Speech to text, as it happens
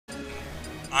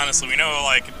honestly. We know,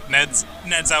 like, Ned's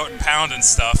out in Pound and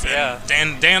stuff, and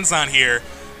yeah. Dan's not here.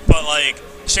 But, like,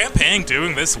 Champagne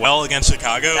doing this well against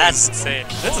Chicago That's insane.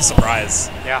 That's a surprise.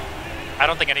 Yeah. I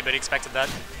don't think anybody expected that.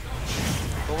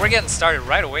 But we're getting started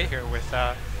right away here with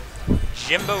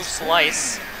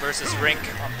Jimboshlice versus Rink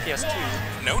on PS2.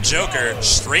 No Joker,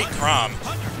 straight Chrom.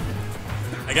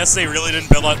 I guess they really didn't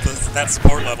build up that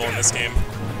support level in this game.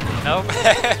 Nope.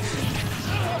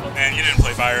 And you didn't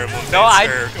play Fire Emblem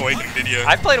or Awakening, did you?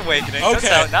 I played Awakening. Okay.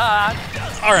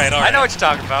 All right. I know what you're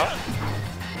talking about.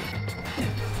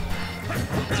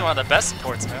 This is one of the best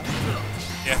supports, man.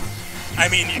 Yeah. I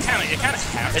mean, you kind of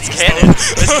have to. It's canon.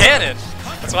 It's canon.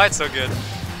 That's why it's so good.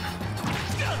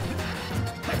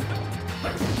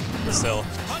 Still,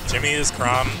 Jimmy is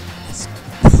Chrom. It's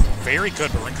very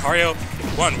good, but Rinkario,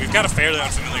 we've got a fairly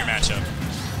unfamiliar matchup.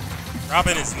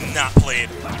 Robin is not played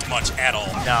much at all.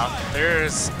 No,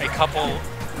 there's a couple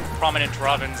prominent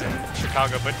Robins in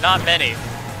Chicago, but not many.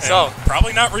 And so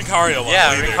probably not Rinkario.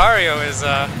 Yeah, either. Rinkario is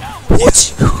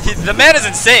the man is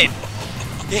insane.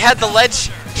 He had the ledge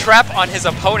trap on his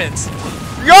opponents.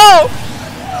 Yo!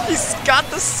 He's got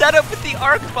the setup with the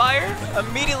arc fire,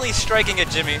 immediately striking at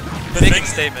Jimmy. Big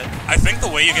statement. I think the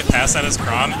way you get past that as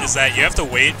Chrom is that you have to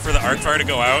wait for the arc fire to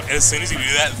go out, and as soon as you do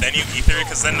that, then you ether,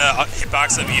 because then the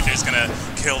hitbox of ether is going to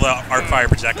kill the arc fire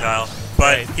projectile.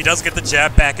 But he does get the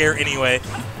jab back air anyway,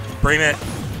 bringing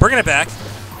it back.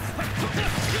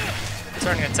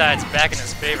 Turning the tides back in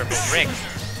his favor, but Rink.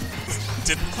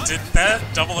 Did that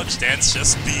double edge dance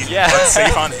just be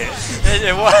unsafe on hit?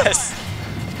 It was.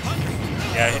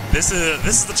 Yeah, this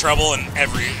is the trouble in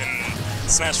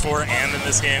Smash 4 and in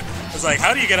this game. It's like,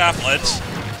 how do you get off ledge?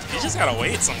 You just gotta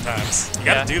wait sometimes. You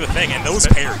gotta do the thing, and those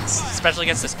parries. Especially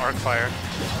against this arc fire.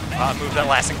 Move that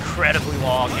lasts incredibly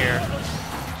long here.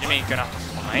 Jimmy gonna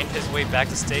find his way back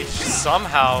to stage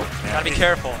somehow. Gotta be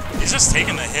careful. He's just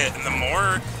taking the hit, and the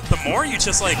more you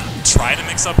just like try to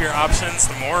mix up your options,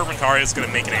 the more Rinkario is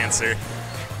gonna make an answer.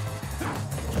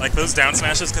 Like those down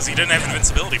smashes, because he didn't have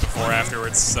invincibility before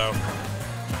afterwards, so.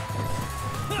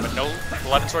 But no,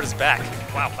 11 sword is back.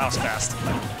 Wow, that was fast.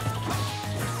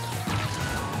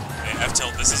 F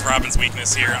tilt, this is Robin's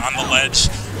weakness here on the ledge.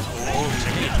 Ooh,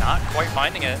 Jimmy not quite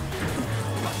finding it.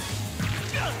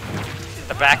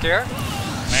 The back air,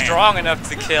 strong enough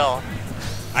to kill.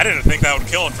 I didn't think that would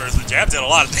kill at first. The jab did a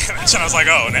lot of damage, and I was like,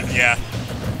 oh, yeah.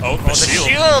 Oh, the shield.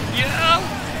 Yeah!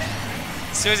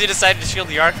 As soon as he decided to shield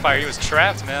the arc fire, he was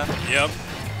trapped, man. Yep.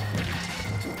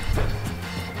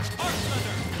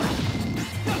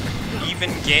 Even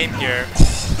game here.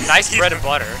 Nice bread and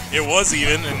butter. It was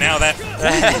even, and now that...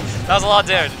 that was a lot of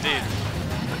damage, indeed.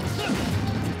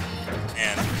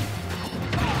 And...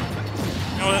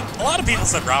 You know, a lot of people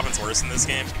said Robin's worse in this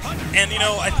game. And, you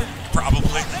know, I think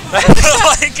probably.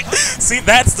 Like, see,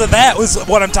 that was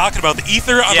what I'm talking about. The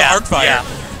ether on the arc fire. Yeah.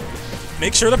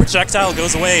 Make sure the projectile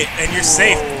goes away, and you're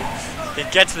safe. He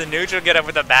gets the neutral, get up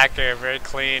with the back air, very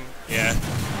clean. Yeah.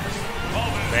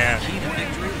 Man.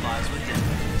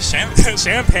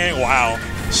 Champagne, wow.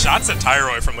 Shots at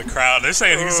Tyroid from the crowd. They're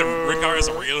saying Rinkario's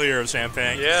a real hero of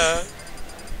Champagne. Yeah.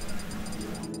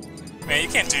 Man, you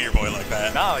can't do your boy like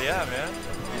that. No, yeah, man.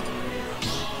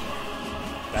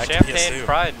 Back Champagne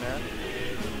pride, man.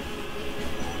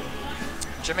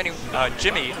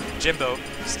 Jimbo,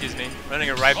 excuse me, running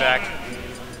it right back.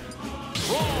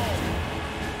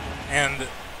 And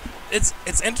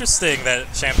it's interesting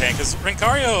that Champagne, because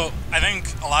Rinkario, I think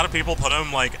a lot of people put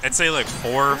him like, I'd say like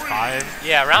 4 or 5.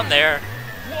 Yeah, around there.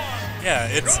 Yeah,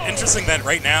 it's interesting that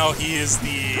right now he is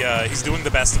he's doing the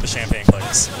best of the Champagne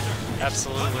players.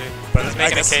 Absolutely. But he's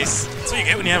making a case. That's what you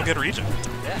get when you have a good region.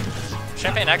 Yeah.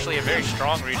 Champagne actually a very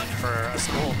strong region for a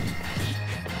school.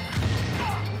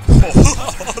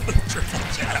 The triple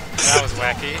jab. That was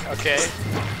wacky. Okay.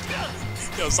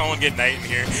 Yo, someone get Knight in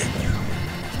here.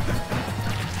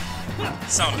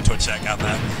 Someone in Twitch chat got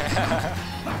that.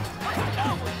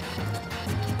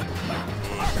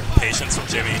 Patience from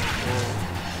Jimmy.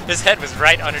 His head was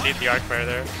right underneath the arc fire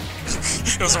there.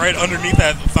 It was right underneath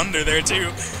that thunder there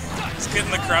too. He's getting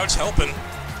the crouch helping.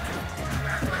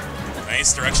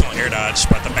 Nice directional air dodge,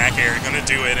 but the back air gonna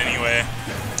do it anyway.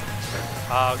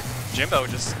 Jimbo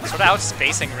just sort of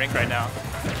outspacing Rink right now.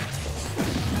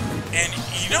 And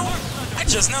you know what? I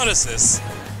just noticed this.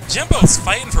 Jimbo's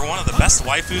fighting for one of the best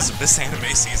waifus of this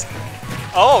anime season.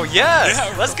 Oh,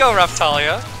 yeah. Let's go,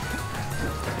 Raftalia.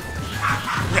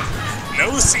 Yeah.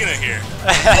 No Cena here.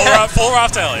 Full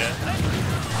Raftalia.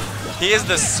 He is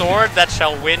the sword that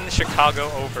shall win Chicago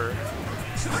over.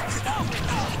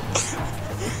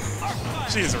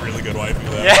 She is a really good waifu,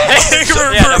 though. Yeah,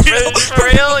 for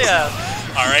real, yeah.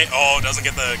 All right. Oh, doesn't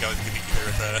get the ether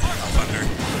with the thunder.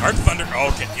 Arc Thunder.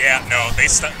 Okay, yeah, no, they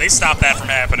stopped that from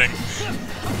happening.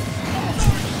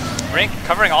 Rink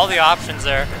covering all the options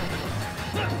there.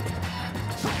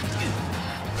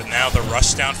 But now the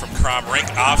rush down from Chrom.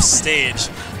 Rink off stage.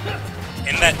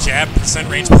 In that jab percent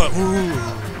range put. Ooh.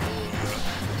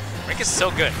 Rink is so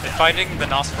good at fighting the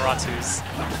Nosferatus.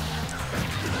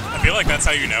 I feel like that's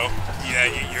how you know. Yeah,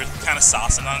 you're kind of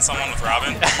saucing on someone with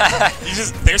Robin. You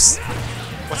just, there's...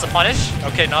 What's the punish?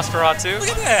 Okay, Nosferatu. Look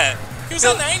at that. He was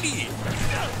at 90.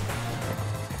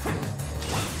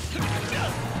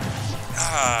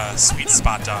 Ah, sweet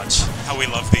spot dodge. How we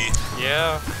love thee.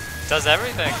 Yeah, does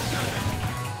everything.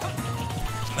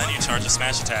 And then you charge a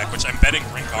smash attack, which I'm betting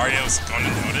Rinkario is going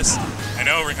to notice. I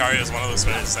know Rinkario is one of those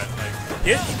players that, like,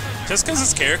 yeah, just because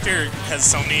his character has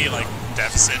so many, like,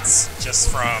 deficits just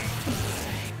from,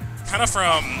 kind of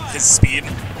from his speed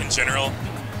in general,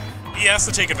 he has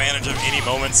to take advantage of any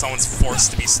moment someone's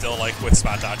forced to be still, like, with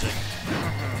spot dodging.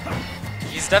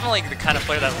 He's definitely the kind of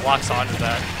player that locks onto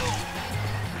that.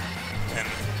 And,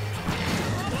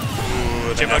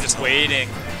 ooh, Jimbo just waiting.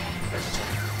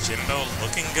 Jimbo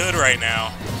looking good right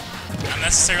now. Not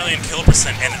necessarily in kill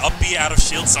percent, and up B out of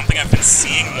shield, something I've been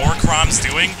seeing more Chroms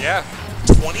doing. Yeah.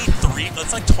 23,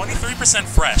 that's like 23%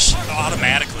 fresh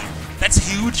automatically. That's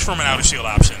huge from an out of shield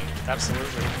option.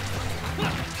 Absolutely.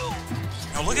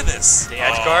 Now look at this. The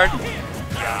edge guard?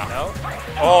 Yeah. No?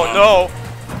 Oh, no.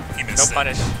 He No missed it.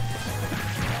 punish.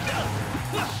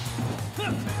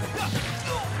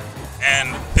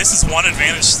 And this is one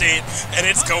advantage state, and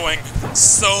it's going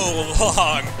so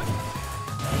long.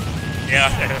 Yeah.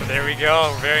 There we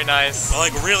go. Very nice. But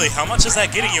like, really, how much is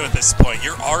that getting you at this point?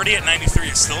 You're already at 93.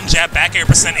 You're still in jab back air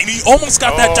percent, and he almost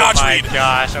got that dodge lead. Oh my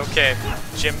gosh. Okay.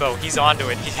 Jimbo, he's onto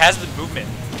it. He has the movement.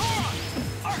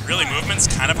 Really, movement's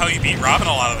kind of how you beat Robin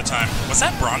a lot of the time. Was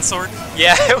that Bronze Sword?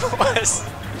 Yeah, it was.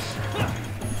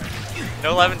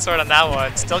 No 11 sword on that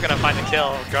one. Still gonna find the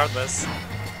kill, regardless.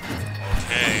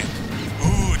 Okay.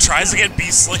 Ooh, tries to get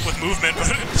B slick with movement,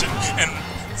 but and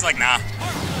it's like, nah.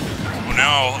 Oh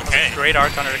no, okay. Great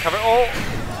arc on her to cover. Oh!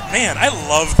 Man, I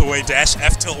love the way dash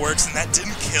F tilt works, and that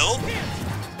didn't kill.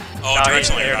 Oh, No,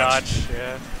 directional air air dodge.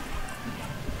 Yeah.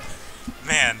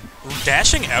 Man,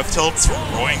 dashing F tilts from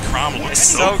Roy and Chrom looks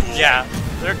so cool. Yeah,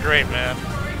 they're great, man.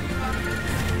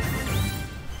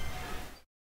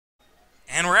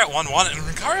 And we're at 1-1, and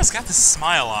Rinkario's got this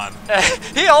smile on.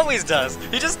 He always does.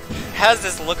 He just has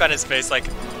this look on his face like,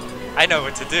 I know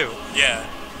what to do. Yeah.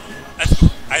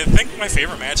 I think my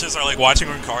favorite matches are like watching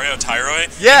Rinkario Tyroi.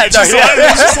 Yeah, He's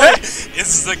just like,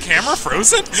 is the camera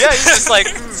frozen? Yeah, he's just like,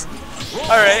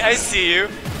 alright, I see you.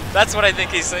 That's what I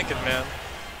think he's thinking, man.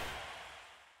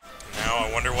 Now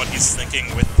I wonder what he's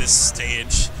thinking with this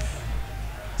stage.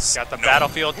 Got the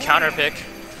battlefield counter pick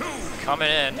coming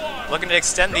in. Looking to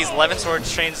extend these 11 sword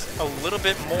chains a little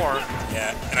bit more.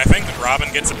 Yeah, and I think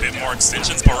Robin gets a bit more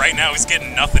extensions, but right now he's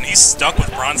getting nothing. He's stuck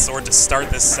with Bronze Sword to start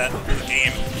this set of the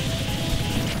game.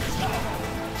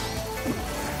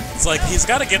 It's like he's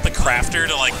got to get the crafter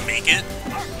to like make it,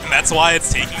 and that's why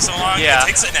it's taking so long. Yeah. It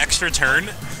takes an extra turn.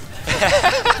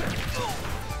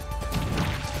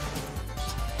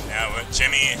 Now,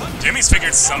 Jimmy's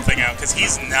figured something out because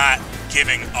he's not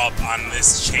giving up on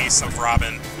this chase of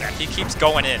Robin. Yeah, he keeps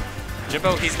going in.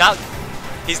 Jimbo, he's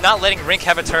not letting Rink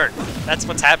have a turn. That's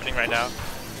what's happening right now.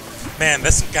 Man,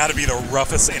 this has got to be the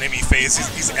roughest enemy phase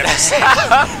he's ever seen.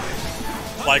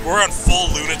 Like, we're on full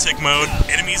lunatic mode.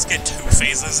 Enemies get 2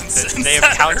 phases and they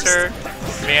have counter,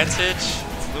 advantage,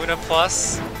 Luna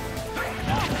plus.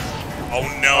 Oh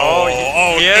no!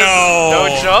 Oh no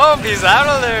no! jump! He's out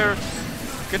of there!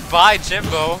 Goodbye,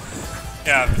 Jimbo.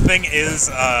 Yeah, the thing is,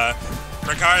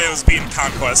 Rinkario's beating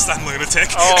Conquest on Lunatic.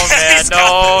 Oh man,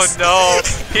 no!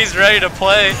 He's ready to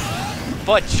play.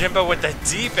 But Jimbo with the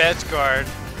deep edge guard,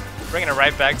 bringing it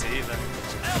right back to even.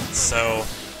 So,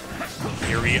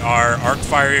 here we are.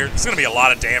 Arcfire. There's going to be a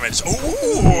lot of damage.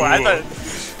 Ooh!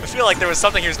 I feel like there was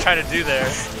something he was trying to do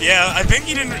there. Yeah, I think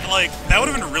he didn't, like, that would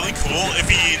have been really cool if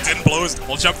he didn't blow his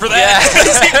double jump for that. Yeah.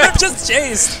 He could have just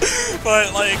chased.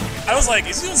 But, like, I was like,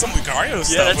 he's doing some Lucario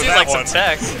stuff. Yeah, that with seems like one. some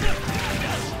tech.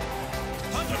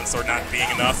 11 sword not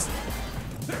being enough.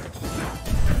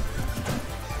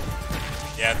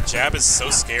 Yeah, the jab is so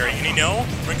scary. And you know,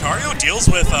 Rinkario deals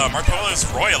with Marcolo's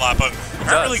Roy a lot, but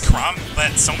not really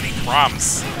so many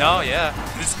Chroms. No, yeah.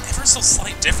 There's ever so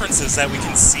slight differences that we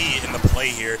can see in the play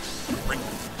here.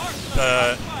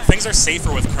 Things are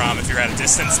safer with Chrom if you're at a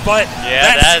distance, but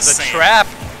yeah, that's that is insane. a trap.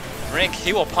 Rink,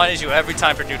 he will punish you every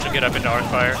time for neutral get up into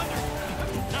Arcfire.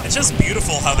 It's just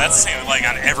beautiful how that's the same like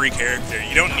on every character.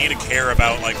 You don't need to care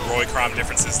about like Roy Chrom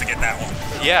differences to get that one.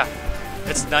 Yeah,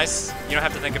 it's nice. You don't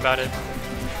have to think about it.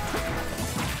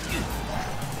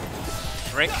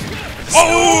 Rink.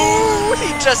 Oh! He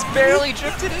just barely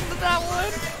drifted into that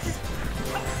one.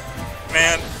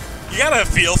 Man, you gotta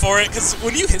feel for it, because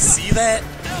when you see that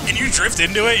and you drift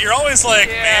into it, you're always like,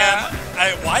 Yeah.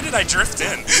 man, why did I drift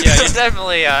in? Yeah, you're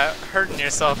definitely hurting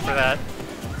yourself for that.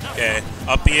 Okay,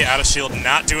 up B, out of shield,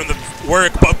 not doing the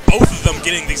work, but both of them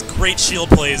getting these great shield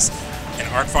plays. And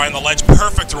Arcfire on the ledge,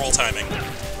 perfect roll timing.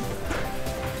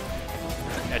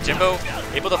 Yeah, Jimbo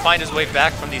able to find his way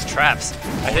back from these traps.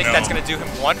 I think that's going to do him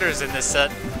wonders in this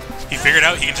set. He figured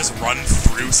out he can just run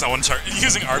through someone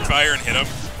using Arcfire and hit him.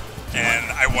 And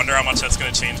I wonder how much that's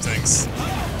going to change things.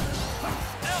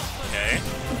 Okay.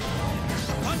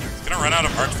 He's going to run out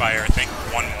of Arcfire, I think,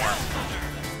 one more.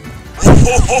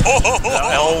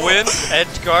 Elwin,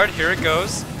 edge guard, here it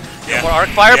goes. Yeah. More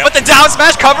Arcfire, but the down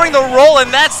smash covering the roll,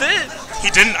 and that's it! He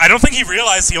didn't, I don't think he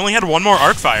realized he only had one more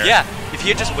Arcfire. Yeah, if he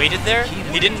had just waited there,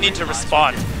 he didn't need to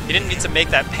respond. He didn't need to make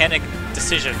that panic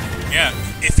decision. Yeah,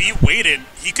 if he waited,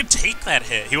 he could take that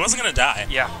hit. He wasn't going to die.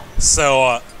 Yeah.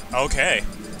 So, okay.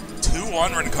 2-1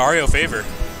 Rinkario favor.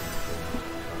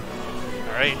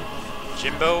 Alright,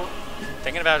 Jimbo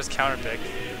thinking about his counter pick.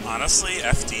 Honestly,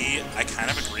 FD, I kind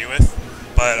of agree with,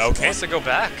 but okay. He wants to go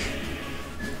back.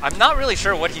 I'm not really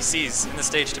sure what he sees in the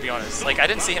stage, to be honest. Like, I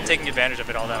didn't see him taking advantage of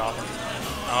it all that often.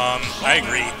 I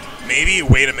agree. Maybe,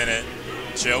 wait a minute.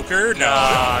 Joker? No.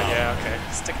 Yeah, okay.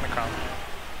 Stick in the Chrom.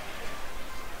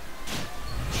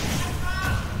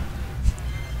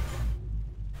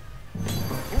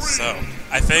 So,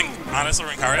 I think, honestly,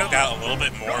 Rinkario got a little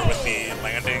bit more with the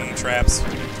landing traps.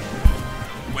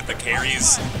 With the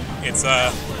carries. It's,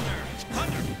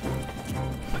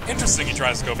 interesting he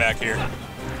tries to go back here.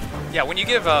 Yeah, when you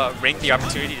give Rink the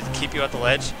opportunity to keep you at the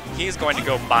ledge, he is going to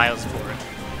go miles for it.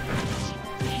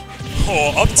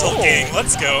 Oh, up tilt gang,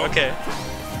 let's go. Okay.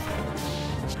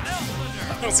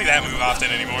 I don't see that move often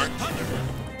anymore.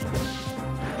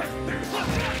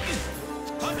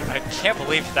 I can't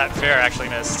believe that fair actually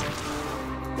missed.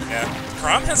 Yeah.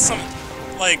 Chrom has some,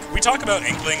 like, we talk about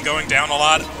Inkling going down a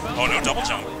lot. Oh no, double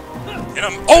jump. Hit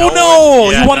him. Oh no!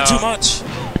 Yeah, He wanted too much.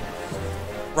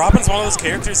 Robin's one of those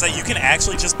characters that you can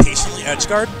actually just patiently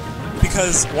edgeguard,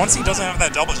 because once he doesn't have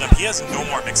that double jump, he has no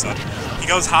more mix-up. He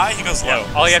goes high, he goes low.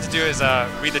 Yeah, all you have to do is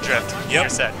read the drift in your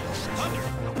set.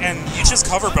 And you just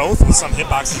cover both with some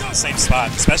hitboxes in the same spot,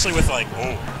 especially with like,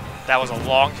 oh. That was a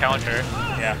long counter.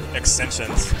 Yeah,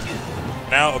 extensions.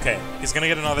 Now, okay, he's going to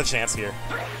get another chance here.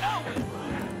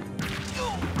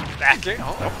 Back it.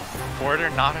 Oh,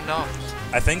 border, not enough.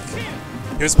 I think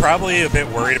he was probably a bit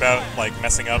worried about like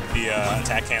messing up the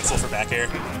attack cancel for back air.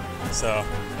 So,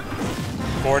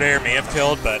 forward air may have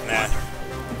killed, but nah.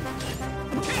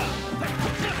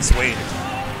 Just wait.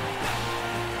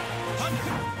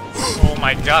 Oh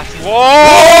my gosh.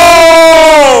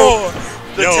 Whoa!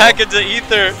 The Yo, tech into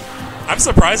ether. I'm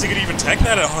surprised he could even tech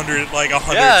that at 100, like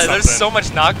 100 Yeah, something. there's so much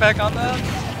knockback on that.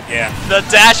 Yeah. The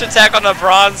dash attack on the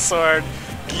bronze sword.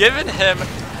 Giving him...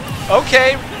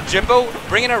 Okay, Jimbo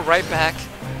bringing it right back.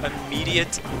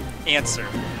 Immediate answer.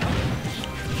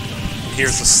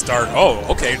 Here's the start. Oh,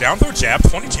 okay. Down throw jab,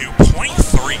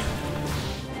 22.3.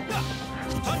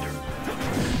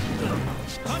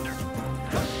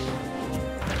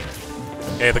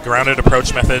 Okay, the grounded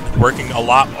approach method working a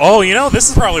lot. Oh, you know, this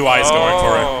is probably why he's going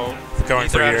for it. Going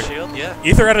Ether for out here. of shield, yeah.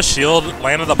 Ether out of shield,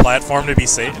 landed the platform to be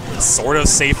safe, sort of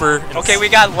safer. Okay, we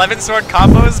got Levin Sword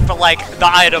combos, but like the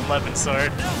item Levin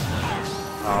Sword.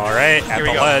 All right, at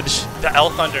the ledge. The L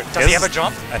Thunder. Does he have a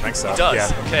jump? I think so. He does.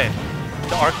 Yeah. Okay.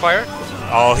 The Arcfire.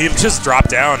 Oh, he just dropped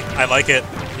down. I like it.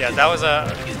 Yeah, that was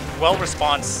a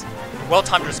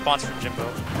well-timed response from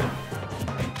Jimbo.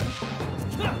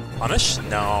 Punish?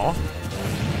 No.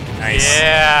 Nice.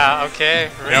 Yeah. Okay.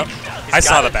 Yep. I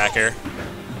saw the back air.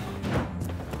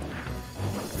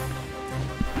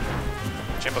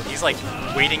 Jimbo, he's like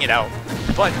waiting it out,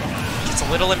 but gets a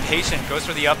little impatient. Goes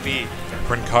for the up B.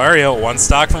 Rinkario, one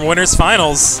stock from winners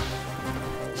finals.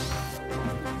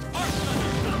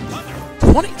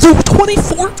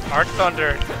 24. Arc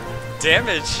Thunder,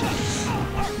 damage.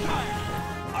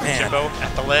 Man. Jimbo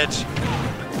at the ledge.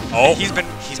 Oh,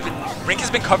 Rink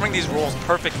has been covering these rolls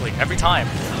perfectly every time.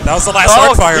 that was the last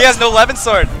Arcfire. He has no Levin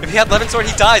Sword. If he had Levin Sword,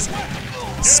 he dies.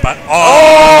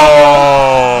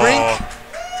 Oh! Rink,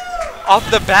 off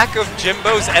the back of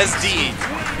Jimbo's SD,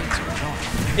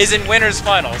 is in winners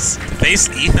finals. Face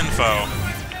Ethan foe.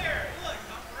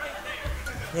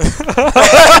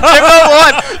 Jimbo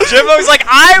won. Jimbo's like,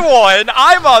 I won.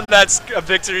 I'm on that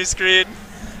victory screen.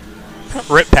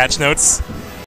 Rip patch notes.